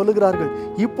தலைவர்கள் சொல்லுகிறார்கள்,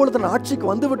 இப்பொழுது நான் ஆட்சிக்கு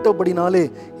வந்துவிட்டபடினாலே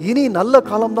இனி நல்ல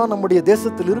காலம்தான் நம்முடைய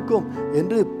தேசத்தில் இருக்கும்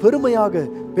என்று பெருமையாக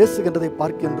பேசுகின்றதை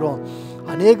பார்க்கின்றோம்.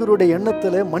 அநேகருடைய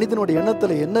எண்ணத்தில், மனிதனுடைய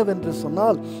எண்ணத்தில் என்னவென்று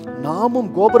சொன்னால், நாமும்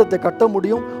கோபுரத்தை கட்ட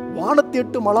முடியும், வானத்தை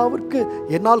எட்டும் அளவிற்கு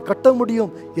என்னால் கட்ட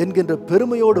முடியும் என்கின்ற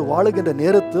பெருமையோடு வாழுகின்ற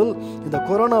நேரத்தில் இந்த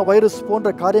கொரோனா வைரஸ்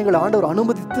போன்ற காரியங்களை ஆண்டவர்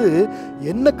அனுமதித்து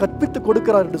என்ன கற்பித்து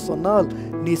கொடுக்கிறார் என்று சொன்னால்,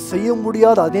 நீ செய்ய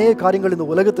முடியாத அநேக காரியங்கள் இந்த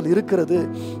உலகத்தில் இருக்கிறது,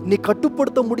 நீ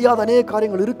கட்டுப்படுத்த முடியாத அநேக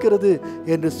காரியங்கள் இருக்கிறது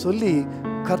என்று சொல்லி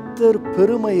கர்த்தர்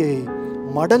பெருமையை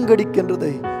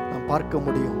மடங்கடிக்கின்றதை நாம் பார்க்க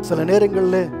முடியும். சில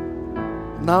நேரங்களில்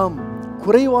நாம்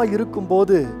குறைவாய்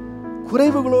இருக்கும்போது,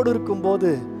 குறைவுகளோடு இருக்கும்போது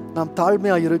நாம்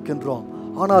தாழ்மையாக இருக்கின்றோம்.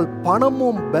 ஆனால்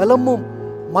பணமும் பலமும்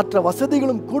மற்ற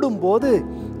வசதிகளும் கூடும்போது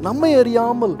நம்மை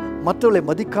அறியாமல் மற்றவர்களை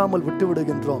மதிக்காமல் விட்டு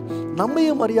விடுகின்றோம்.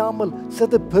 நம்மையும் அறியாமல்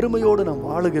சில பெருமையோடு நாம்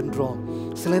வாழுகின்றோம்.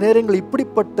 சில நேரங்கள்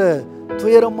இப்படிப்பட்ட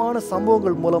துயரமான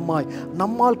சம்பவங்கள் மூலமாய்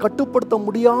நம்மால் கட்டுப்படுத்த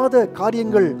முடியாத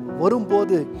காரியங்கள்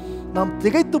வரும்போது நாம்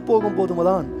திகைத்து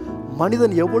போகும்போதுதான்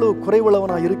மனிதன் எவ்வளவு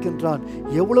குறைவுள்ளவனாக இருக்கின்றான்,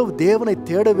 எவ்வளவு தேவனை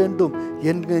தேட வேண்டும்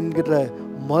என்கின்ற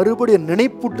மறுபடியும்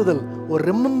நினைப்பூட்டுதல், ஒரு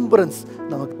ரிமெம்பரன்ஸ்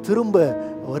நமக்கு திரும்ப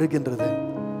வருகின்றது.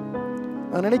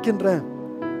 நான் நினைக்கின்றேன்,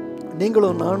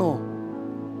 நீங்களும் நானும்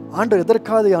ஆண்டவர்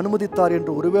எதற்காக அனுமதித்தார்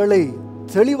என்று ஒருவேளை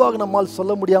தெளிவாக நம்மால்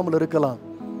சொல்ல முடியாமல் இருக்கலாம்.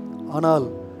 ஆனால்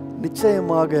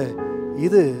நிச்சயமாக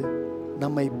இது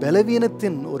நம்மை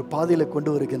பலவீனத்தின் ஒரு பாதையில்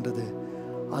கொண்டு வருகின்றது.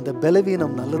 அந்த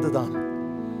பலவீனம் நல்லதுதான்,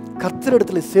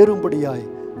 கர்த்தரிடத்தில் சேரும்படியாய்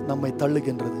நம்மை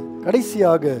தள்ளுகின்றது.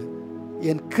 கடைசியாக,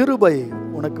 என் கிருபை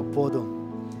உனக்கு போதும்.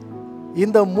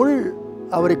 இந்த முள்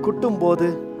அவரை குட்டும் போது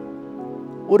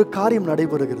ஒரு காரியம்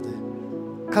நடைபெறுகிறது.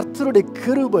 கர்த்தருடைய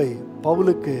கிருபை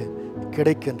பவுலுக்கு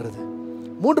கிடைக்கின்றது.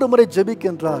 3 முறை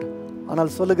ஜெபிக்கின்றார்.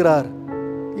 ஆனால் சொல்லுகிறார்,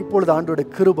 இப்பொழுது ஆண்டவருடைய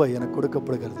கிருபை எனக்கு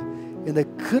கொடுக்கப்படுகிறது. இந்த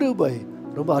கிருபை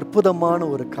ரொம்ப அற்புதமான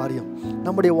ஒரு காரியம்.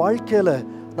 நம்முடைய வாழ்க்கையில்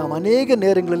நாம் அநேக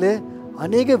நேரங்களிலே,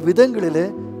 அநேக விதங்களிலே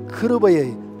கிருபையை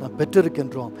நாம்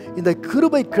பெற்றிருக்கின்றோம். இந்த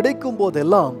கிருபை கிடைக்கும்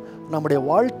போதெல்லாம் நம்முடைய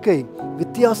வாழ்க்கை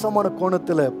வித்தியாசமான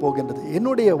கோணத்தில் போகின்றது.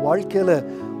 என்னுடைய வாழ்க்கையில்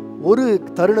ஒரு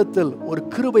தருணத்தில் ஒரு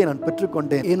கிருபை நான்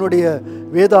பெற்றுக்கொண்டேன். என்னுடைய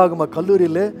வேதாகம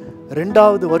கல்லூரியில்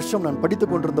 2வது வருஷம் நான் படித்து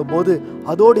கொண்டிருந்த போது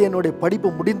அதோடு என்னுடைய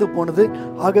படிப்பு முடிந்து போனது.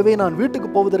 ஆகவே நான் வீட்டுக்கு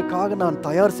போவதற்காக நான்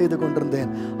தயார் செய்து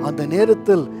கொண்டிருந்தேன். அந்த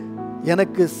நேரத்தில்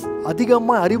எனக்கு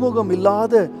அதிகமாக அறிமுகம்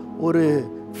இல்லாத ஒரு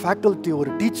ஃபேக்கல்ட்டி,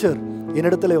 ஒரு டீச்சர்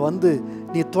என்னிடத்துல வந்து,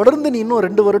 நீ தொடர்ந்து நீ இன்னும்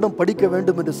 2 வருடம் படிக்க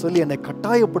வேண்டும் என்று சொல்லி என்னை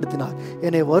கட்டாயப்படுத்தினார்,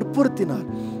 என்னை வற்புறுத்தினார்,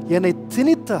 என்னை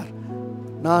திணித்தார்.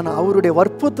 நான் அவருடைய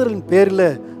வற்புறுத்தலின் பேரில்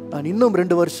நான் இன்னும்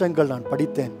 2 வருஷங்கள் நான்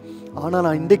படித்தேன். ஆனால்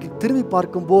நான் இன்றைக்கு திரும்பி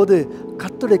பார்க்கும்போது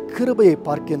கர்த்தருடைய கிருபையை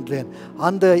பார்க்கின்றேன்.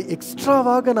 அந்த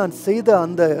எக்ஸ்ட்ராவாக நான் செய்த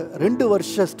அந்த 2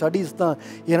 வருஷ ஸ்டடீஸ் தான்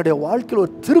என்னுடைய வாழ்க்கையில்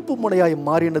ஒரு திருப்பு முனையாய்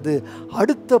மாறினது.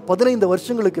 அடுத்த 15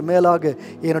 வருஷங்களுக்கு மேலாக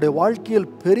என்னுடைய வாழ்க்கையில்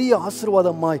பெரிய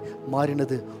ஆசீர்வாதமாய்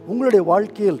மாறினது. உங்களுடைய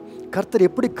வாழ்க்கையில் கர்த்தர்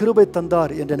எப்படி கிருபை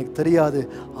தந்தார் என்று எனக்கு தெரியாது.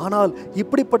 ஆனால்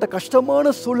இப்படிப்பட்ட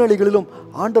கஷ்டமான சூழ்நிலைகளிலும்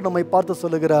ஆண்டவர் நம்மை பார்த்து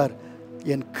சொல்லுகிறார்,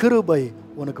 என் கிருபை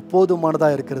உனக்கு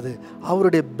போதுமானதாக இருக்கிறது.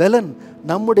 அவருடைய பலன்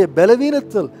நம்முடைய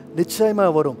பலவீனத்தில்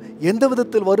நிச்சயமாக வரும். எந்த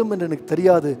விதத்தில் வரும் என்று எனக்கு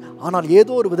தெரியாது. ஆனால்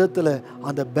ஏதோ ஒரு விதத்தில்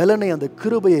அந்த பலனை, அந்த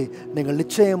கிருபையை நீங்கள்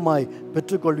நிச்சயமாய்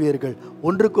பெற்றுக்கொள்வீர்கள்.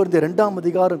 1 கொரிந்தியர் 2ஆம்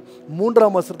அதிகாரம்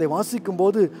 3ஆம் வசனத்தை வாசிக்கும்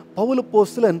போது பவுல்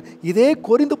அப்போஸ்தலன் இதே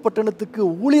கொரிந்து பட்டணத்துக்கு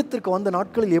ஊழியத்திற்கு வந்த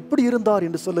நாட்களில் எப்படி இருந்தார்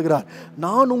என்று சொல்லுகிறார்.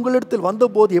 நான் உங்களிடத்தில்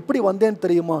வந்தபோது எப்படி வந்தேன்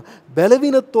தெரியுமா?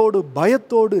 பலவீனத்தோடு,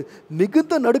 பயத்தோடு,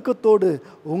 மிகுந்த நடுக்கத்தோடு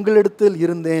உங்களிடத்தில்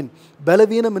இருந்தேன்.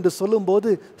 பலவீனம் என்று சொல்லும்போது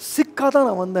சிக்காதான்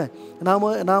நான் வந்தேன்.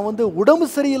 நான் உடம்பு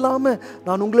சரியில்லாமல்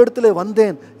நான் உங்களிடத்தில்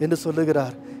வந்தேன் என்று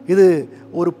சொல்லுகிறார். இது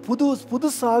ஒரு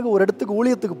புதுசாக ஒரு இடத்துக்கு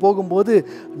ஊழியத்துக்கு போகும்போது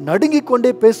நடுங்கிக்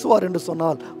கொண்டே பேசுவார் என்று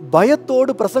சொன்னால்,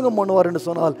 பயத்தோடு பிரசங்கம் பண்ணுவார் என்று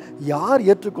சொன்னால் யார்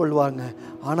ஏற்றுக்கொள்வாங்க?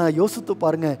 ஆனால் யோசித்து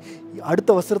பாருங்க,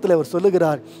 அடுத்த வசனத்தில் அவர்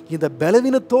சொல்லுகிறார், இந்த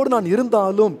பலவீனத்தோடு நான்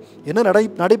இருந்தாலும் என்ன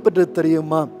நடைபெற்றது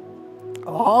தெரியுமா?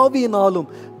 ஆவியினாலும்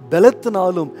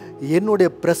பலத்தினாலும் என்னுடைய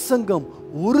பிரசங்கம்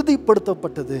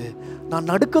உறுதிப்படுத்தப்பட்டது. நான்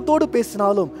நடுக்கத்தோடு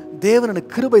பேசினாலும் தேவன்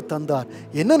எனக்கு கிருபை தந்தார்.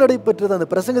 என்ன நடைபெற்றது? அந்த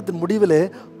பிரசங்கத்தின் முடிவிலே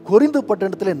கொரிந்து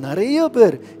பட்டணத்திலே நிறைய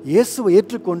பேர் இயேசுவை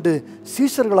ஏற்றுக்கொண்டு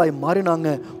சீஷர்களாய் மாறினாங்க.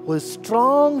 ஒரு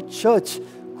ஸ்ட்ராங் சர்ச்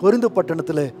கொரிந்து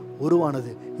பட்டணத்தில்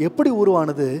உருவானது. எப்படி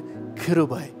உருவானது?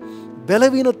 கிருபை.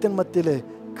 பலவீனத்தின் மத்தியிலே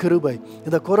கிருபை.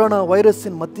 இந்த கொரோனா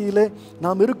வைரஸின் மத்தியிலே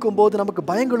நாம் இருக்கும்போது நமக்கு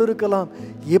பயங்கள் இருக்கலாம்.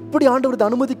 எப்படி ஆண்டவரை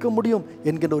அனுமதிக்க முடியும்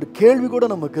என்கின்ற ஒரு கேள்வி கூட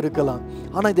நமக்கு இருக்கலாம்.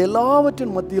 ஆனால் இது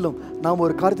எல்லாவற்றின் மத்தியிலும் நாம்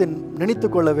ஒரு காரியத்தை நினைத்து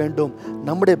கொள்ள வேண்டும்.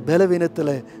 நம்முடைய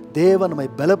பலவீனத்தில் தேவன் நம்மை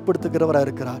பலப்படுத்துகிறவராக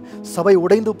இருக்கிறார். சபை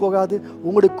உடைந்து போகாது.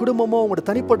 உங்களுடைய குடும்பமோ உங்களுடைய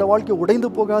தனிப்பட்ட வாழ்க்கை உடைந்து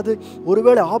போகாது.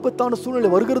 ஒருவேளை ஆபத்தான சூழ்நிலை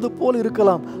வருகிறது போல்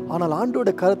இருக்கலாம். ஆனால்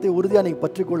ஆண்டோட கரத்தை உறுதியாக நீங்கள்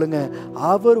பற்றி கொள்ளுங்க.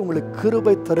 அவர் உங்களுக்கு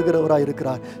கிருபை தருகிறவராக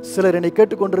இருக்கிறார். சிலர் என்னை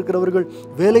கேட்டுக்கொண்டிருக்கிறவர்கள்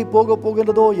வேலை போக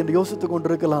போகின்றதோ என்று யோசித்து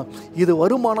கொண்டிருக்கலாம். இது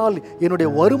வருமானால் என்னுடைய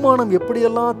வருமானம்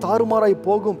எப்படியெல்லாம் தாறுமாறாய்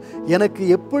போகும், எனக்கு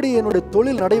எப்படி என்னுடைய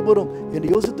தொழில் நடைபெறும் என்று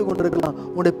யோசித்து கொண்டிருக்கலாம்.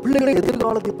 உங்களுடைய பிள்ளைகளை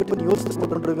எதிர்காலத்தை பற்றி யோசித்து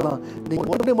கொண்டிருக்கலாம்.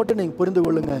 நீங்கள் ஒன்றை மட்டும் நீங்கள் புரிந்து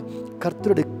கொள்ளுங்க,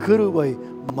 கர்த்தருடைய கிருபை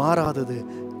மாறாதது.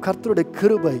 கர்த்தருடைய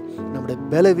கிருபை நம்முடைய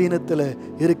பலவீனத்தில்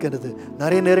இருக்கிறது.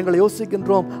 நிறைய நேரங்கள்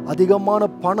யோசிக்கின்றோம், அதிகமான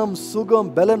பணம், சுகம்,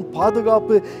 பலன்,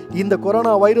 பாதுகாப்பு, இந்த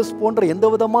கொரோனா வைரஸ் போன்ற எந்த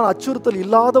விதமான அச்சுறுத்தல்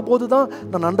இல்லாத போதுதான்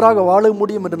நான் நன்றாக வாழ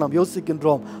முடியும் என்று நாம்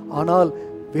யோசிக்கின்றோம். ஆனால்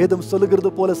வேதம்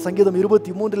சொல்லுகிறது போல, சங்கீதம்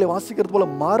 23 வாசிக்கிறது போல,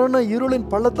 மரண இருளின்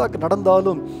பள்ளத்தாக்கு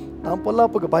நடந்தாலும் நாம்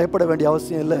பொல்லாப்புக்கு பயப்பட வேண்டிய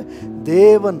அவசியம் இல்லை.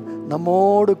 தேவன்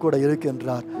நம்மோடு கூட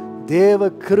இருக்கின்றார். தேவ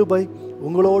கிருபை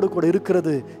உங்களோடு கூட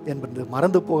இருக்கிறது என்பது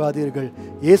மறந்து போகாதீர்கள்.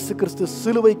 இயேசு கிறிஸ்து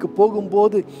சிலுவைக்கு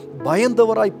போகும்போது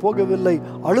பயந்தவராய் போகவில்லை,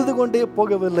 அழுது கொண்டே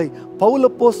போகவில்லை. பவுல்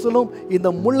அப்போஸ்தலனும்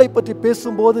இந்த முள்ளை பற்றி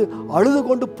பேசும்போது அழுது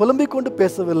கொண்டு புலம்பிக் கொண்டு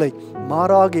பேசவில்லை.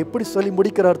 மாறாக எப்படி சொல்லி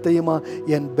முடிக்கிறார் தெரியுமா?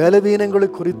 என் பலவீனங்களை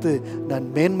குறித்து நான்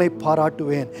மேன்மை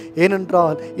பாராட்டுவேன்.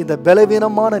 ஏனென்றால் இந்த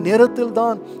பலவீனமான நேரத்தில்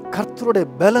தான் கர்த்தருடைய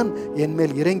பலன் என்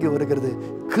மேல் இறங்கி வருகிறது.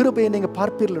 கிருபையை நீங்கள்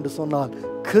பார்ப்பீர்கள் என்று சொன்னால்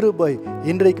கிருபை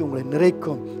இன்றைக்கு உங்களை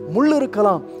நிறைக்கும். முள்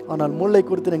இருக்கலாம், ஆனால் முள்ளை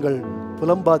குறித்து நீங்கள்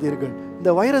புலம்பாதீர்கள். இந்த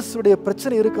வைரஸுடைய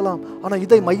பிரச்சனை இருக்கலாம், ஆனால்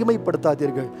இதை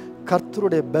மகிமைப்படுத்தாதீர்கள்.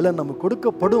 கர்த்தருடைய பலன் நமக்கு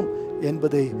கொடுக்கப்படும்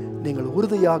என்பதை நீங்கள்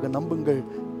உறுதியாக நம்புங்கள்.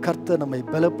 கர்த்தர் நம்மை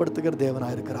பலப்படுத்துகிற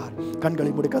தேவனாக இருக்கிறார்.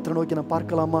 கண்களை மூடி கர்த்தரை நோக்கி நாம்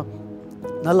பார்க்கலாமா?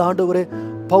 நல்ல ஆண்டவரே,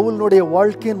 பவுலினுடைய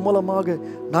வாழ்க்கையின் மூலமாக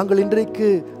நாங்கள் இன்றைக்கு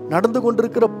நடந்து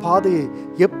கொண்டிருக்கிற பாதையை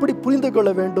எப்படி புரிந்து கொள்ள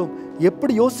வேண்டும்,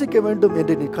 எப்படி யோசிக்க வேண்டும்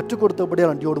என்று நீ கற்றுக் கொடுத்தபடியே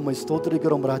நன்றியோடு உம்மை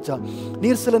ஸ்தோத்திரிக்கிறோம் ராஜா.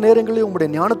 நீர் சில நேரங்களில் உம்முடைய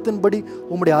ஞானத்தின்படி,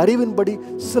 உம்முடைய அறிவின்படி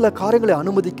சில காரியங்களை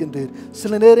அனுமதிக்கின்றீர்.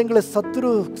 சில நேரங்களில்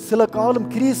சத்துரு சில காலம்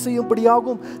கிரியை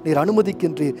செய்யும்படியாகவும் நீர்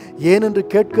அனுமதிக்கின்றீர். ஏனென்று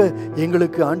கேட்க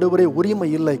எங்களுக்கு ஆண்டவரே உரிமை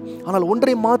இல்லை. ஆனால்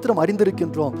ஒன்றை மாத்திரம்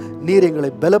அறிந்திருக்கின்றோம், நீர்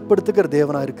எங்களை பலப்படுத்துகிற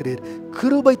தேவனாக இருக்கிறீர்,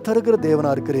 கிருபை தருகிற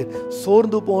தேவனாக இருக்கிறீர்.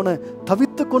 சோர்ந்து போன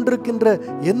தவித்து கொண்டிருக்கின்ற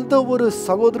எந்த ஒரு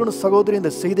சகோதரனும் சகோதரி இந்த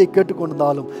செய்தியை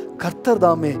கேட்டுக்கொண்டிருந்தாலும் கர்த்தர்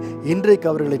தாமே இன்றைக்கு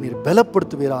அவர்களை நீர்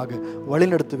பலப்படுத்துவீராக,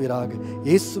 வழிநடத்துவீராக.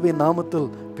 இயேசுவின் நாமத்தில்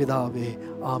பிதாவே,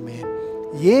 ஆமேன்.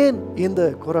 ஏன் இந்த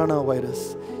கொரோனா வைரஸ்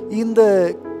இந்த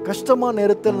கஷ்டமான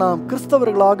நேரத்தில் நாம்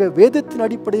கிறிஸ்தவர்களாக வேதத்தின்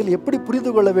அடிப்படையில் எப்படி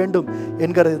புரிந்து கொள்ள வேண்டும்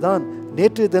என்கிறது தான்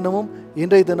நேற்றைய தினமும்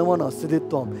இன்றைய தினமும் நாம்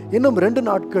சிந்தித்தோம். இன்னும் 2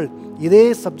 நாட்கள் இதே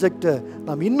சப்ஜெக்டை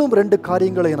நாம் இன்னும் 2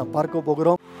 காரியங்களை நாம் பார்க்க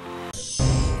போகிறோம்.